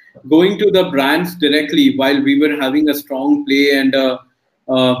going to the brands directly, while we were having a strong play and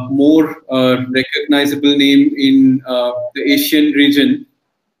more recognizable name in the Asian region,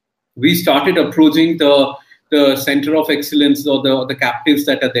 we started approaching the center of excellence or the captives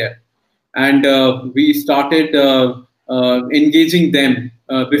that are there. And we started engaging them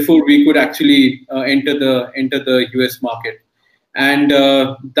before we could actually enter the US market. And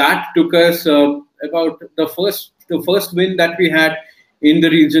that took us about the first win that we had in the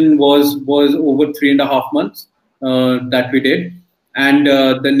region was over 3.5 months that we did. And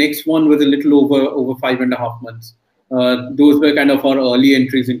the next one was a little over 5.5 months. Those were kind of our early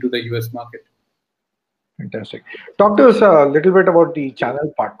entries into the US market. Fantastic. Talk to us a little bit about the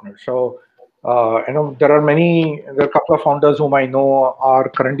channel partners. So, there are a couple of founders whom I know are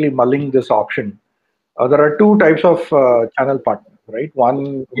currently mulling this option. There are two types of channel partners, right?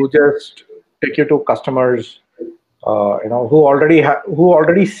 One who just take you to customers, who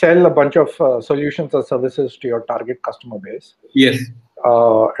already sell a bunch of solutions or services to your target customer base. Yes.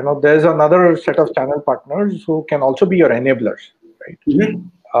 There's another set of channel partners who can also be your enablers, right? Mm-hmm.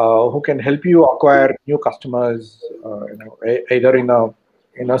 Who can help you acquire new customers, either in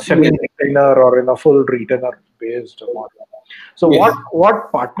a semi-retainer or in a full retainer-based model. So, yes.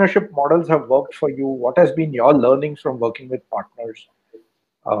 What partnership models have worked for you? What has been your learnings from working with partners?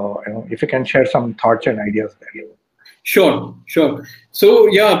 If you can share some thoughts and ideas there. Sure. So,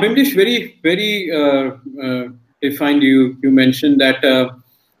 yeah, Bimlesh, very, very defined. You mentioned that there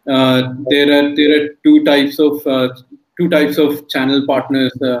are two types of channel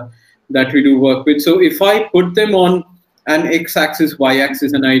partners that we do work with. So, if I put them on an x-axis,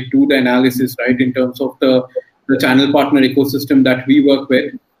 y-axis, and I do the analysis, right, in terms of the channel partner ecosystem that we work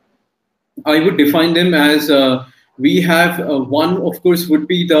with, I would define them as we have one, of course, would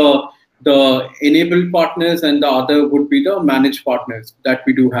be the enabled partners, and the other would be the managed partners that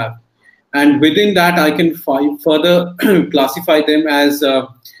we do have. And within that, I can further classify them as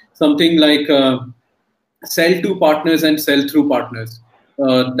something like sell to partners and sell through partners.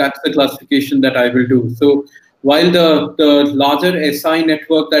 That's the classification that I will do. So while the larger SI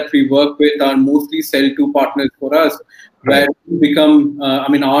network that we work with are mostly sell to partners for us, where we become,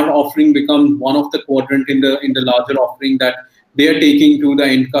 our offering becomes one of the quadrant in the larger offering that they are taking to the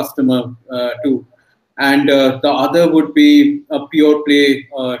end customer too. And the other would be a pure play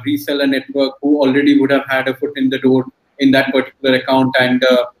reseller network who already would have had a foot in the door in that particular account and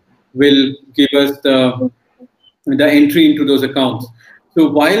will give us the entry into those accounts. So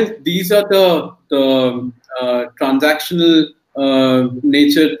while these are the transactional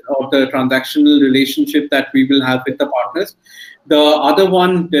nature of the transactional relationship that we will have with the partners, the other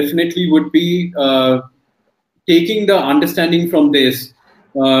one definitely would be taking the understanding from this.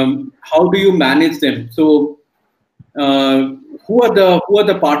 How do you manage them? So who are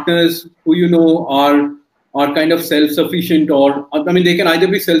the partners who are kind of self-sufficient, or they can either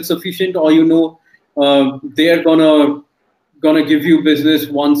be self-sufficient or they are gonna give you business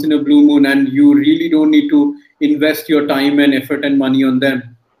once in a blue moon, and you really don't need to invest your time and effort and money on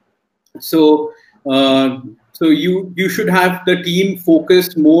them. So you should have the team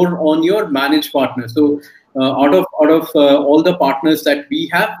focused more on your managed partners. So out of all the partners that we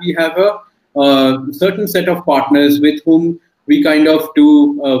have a certain set of partners with whom we kind of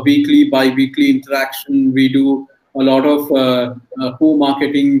do weekly, bi-weekly interaction. We do a lot of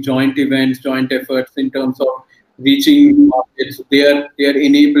co-marketing, joint events, joint efforts in terms of reaching markets. They are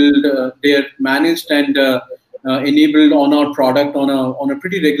enabled, they are managed and enabled on our product on a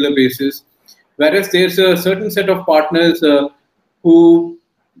pretty regular basis. Whereas there's a certain set of partners who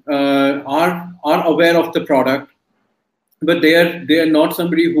are aware of the product, but they are not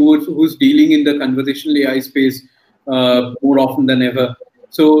somebody who's dealing in the conversational AI space more often than ever.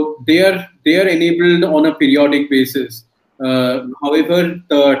 So they are enabled on a periodic basis. However,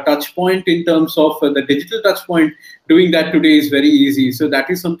 the touch point in terms of the digital touch point, doing that today is very easy. So that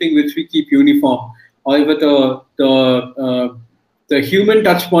is something which we keep uniform. However, the human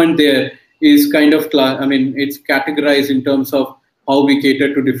touch point there is kind of it's categorized in terms of how we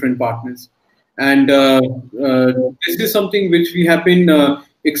cater to different partners. And this is something which we have been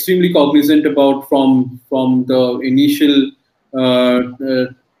extremely cognizant about from the initial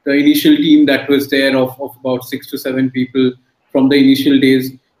team that was there of about 6 to 7 people from the initial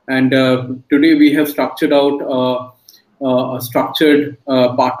days. And today we have structured out a structured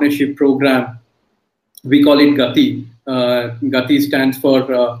partnership program. We call it Gati. Gati stands for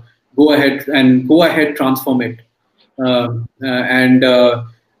Go Ahead, Transform It. We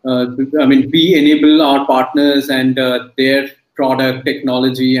enable our partners and their product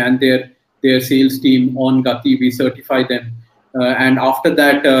technology and their sales team on Gati. We certify them, and after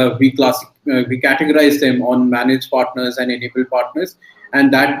that we categorize them on managed partners and enabled partners,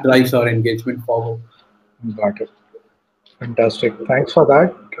 and that drives our engagement forward. Got it. Fantastic. Thanks for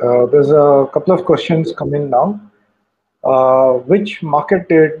that. There's a couple of questions coming now. Which market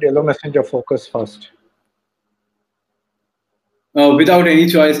did Yellow Messenger focus first? Without any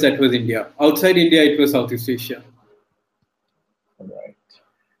choice, that was India. Outside India, it was Southeast Asia. All right.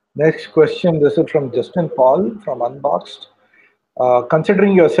 Next question. This is from Justin Paul from Unboxed.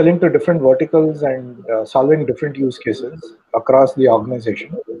 Considering you're selling to different verticals and solving different use cases across the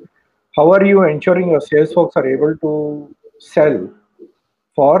organization, how are you ensuring your sales folks are able to sell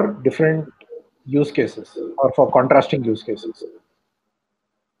for different use cases or for contrasting use cases?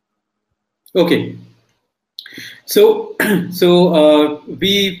 Okay. So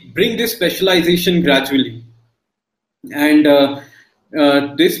we bring this specialization gradually, and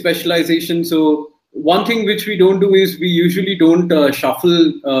this specialization. So one thing which we don't do is we usually don't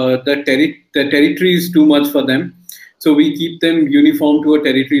shuffle the territories too much for them. So we keep them uniform to a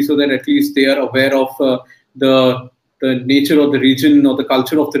territory so that at least they are aware of the nature of the region or the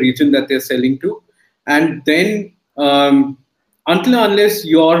culture of the region that they're selling to, and then unless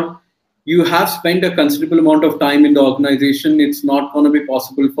you have spent a considerable amount of time in the organization, it's not going to be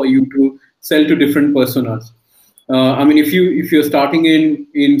possible for you to sell to different personas. If you're starting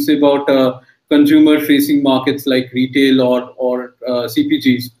in say about consumer-facing markets like retail or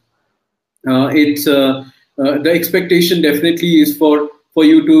CPGs, it's the expectation definitely is for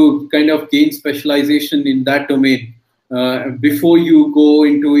you to kind of gain specialization in that domain before you go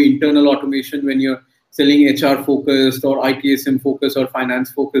into internal automation when you're selling HR focused or ITSM focused or finance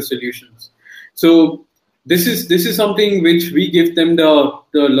focused solutions. So this is something which we give them the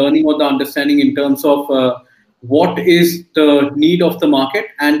learning or the understanding in terms of what is the need of the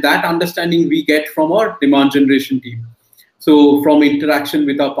market, and that understanding we get from our demand generation team. So from interaction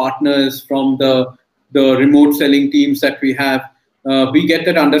with our partners, from the remote selling teams that we have, we get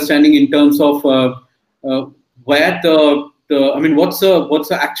that understanding in terms of where what's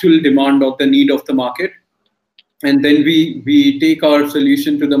the actual demand of the need of the market, and then we take our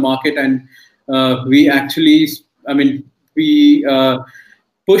solution to the market, and we actually, I mean, we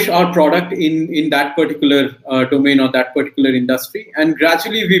push our product in that particular domain or that particular industry, and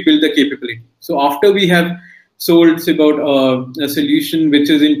gradually we build the capability. So after we have sold about a solution which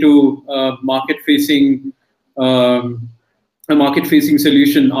is into market facing, a market facing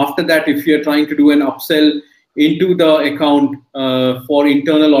solution, after that, if you are trying to do an upsell into the account for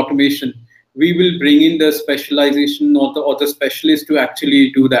internal automation, we will bring in the specialization or the specialist to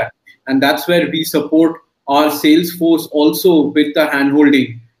actually do that. And that's where we support our sales force also with the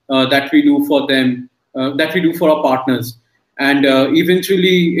handholding that we do for them, that we do for our partners. And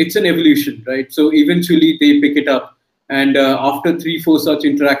eventually, it's an evolution, right? So eventually, they pick it up, and after 3-4 such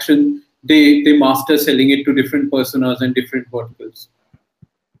interaction, they master selling it to different personas and different verticals.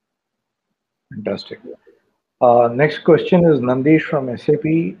 Fantastic. Next question is Nandish from SAP.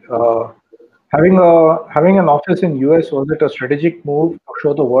 Having an office in US, was it a strategic move to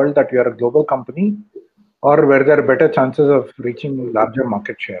show the world that you are a global company, or were there better chances of reaching larger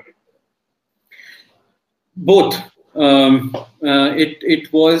market share? Both.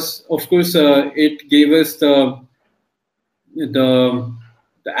 It was, of course, it gave us the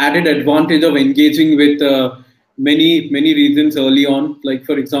added advantage of engaging with many regions early on. Like,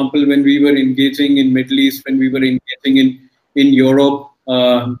 for example, when we were engaging in Middle East, when we were engaging in Europe,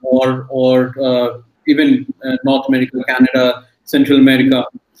 or even North America, Canada, Central America,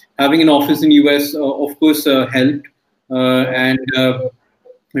 having an office in US, of course, helped. And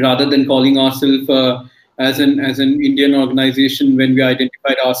rather than calling ourselves as an Indian organization, when we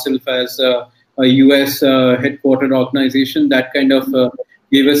identified ourselves as a US headquartered organization, that kind of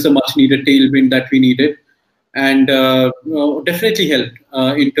gave us a much needed tailwind that we needed, and definitely helped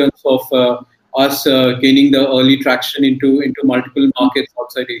in terms of us gaining the early traction into multiple markets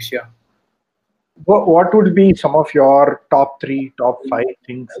outside Asia. What would be some of your top 3, top 5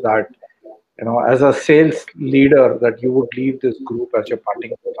 things that, as a sales leader, that you would leave this group as your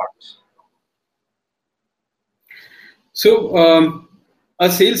parting thoughts? So a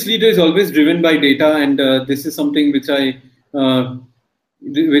sales leader is always driven by data, and this is something which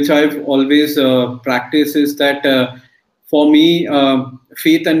I've always practiced, is that for me,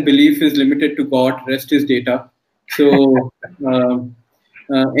 faith and belief is limited to God, rest is data. So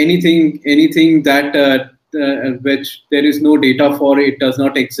anything that which there is no data for, it does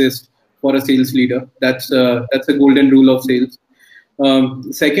not exist for a sales leader. That's a golden rule of sales.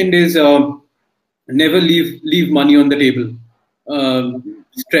 Second is never leave money on the table.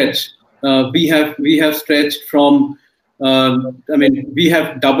 Stretch. We have stretched from. We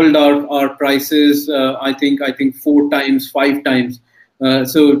have doubled our prices. I think 4 times, 5 times.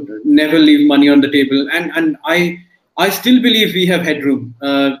 So never leave money on the table. And I still believe we have headroom.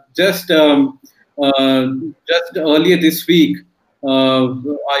 Just earlier this week,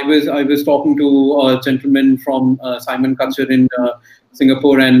 I was talking to a gentleman from Simon Culture in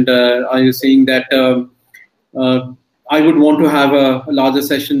Singapore, and I was saying that I would want to have a larger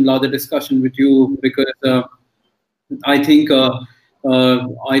session, larger discussion with you, because I think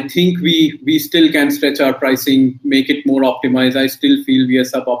we still can stretch our pricing, make it more optimized. I still feel we are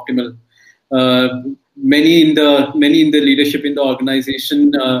suboptimal. Many in the leadership in the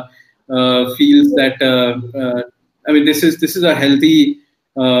organization feels that this is a healthy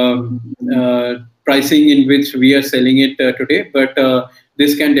pricing in which we are selling it today, but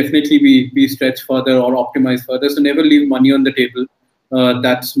this can definitely be stretched further or optimized further. So never leave money on the table.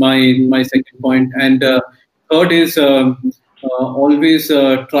 That's my second point. And third is always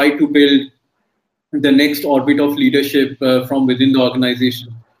try to build the next orbit of leadership from within the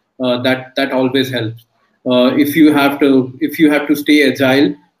organization. That always helps. If you have to stay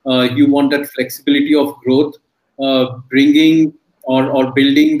agile, you want that flexibility of growth. Bringing or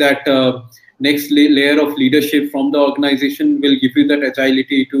building that next layer of leadership from the organization will give you that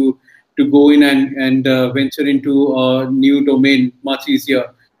agility to go in and venture into a new domain much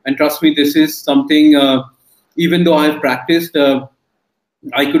easier. And trust me, this is something, even though I've practiced,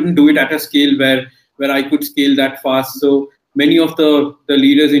 I couldn't do it at a scale where I could scale that fast. So many of the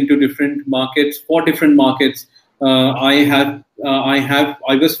leaders into different markets, for different markets, I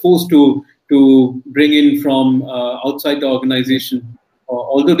was forced to bring in from outside the organization.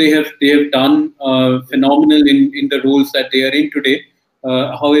 Although they have done phenomenal in the roles that they are in today.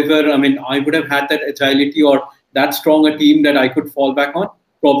 However, I would have had that agility or that strong a team that I could fall back on.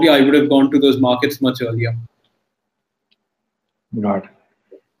 Probably I would have gone to those markets much earlier. Got it.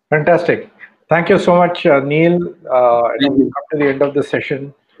 Fantastic. Thank you so much, Neil. We've come to the end of the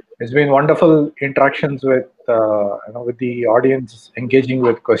session. It's been wonderful interactions with the audience, engaging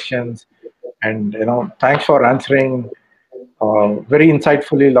with questions. And thanks for answering very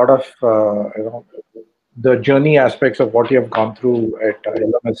insightfully a lot of the journey aspects of what you have gone through at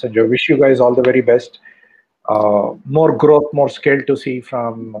Hello Messenger. Wish you guys all the very best. More growth, more scale to see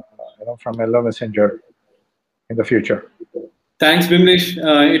from Hello Messenger in the future. Thanks, Bimlesh.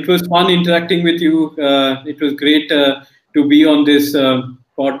 It was fun interacting with you. It was great to be on this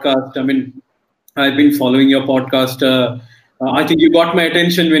podcast. I mean, I've been following your podcast. I think you got my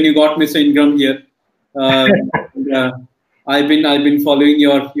attention when you got Mr. Ingram here. And, I've been following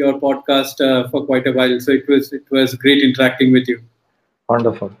your podcast for quite a while. So it was great interacting with you.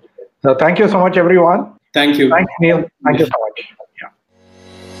 Wonderful. So thank you so much, everyone. Thank you. Thanks, Neil. Thank you so much.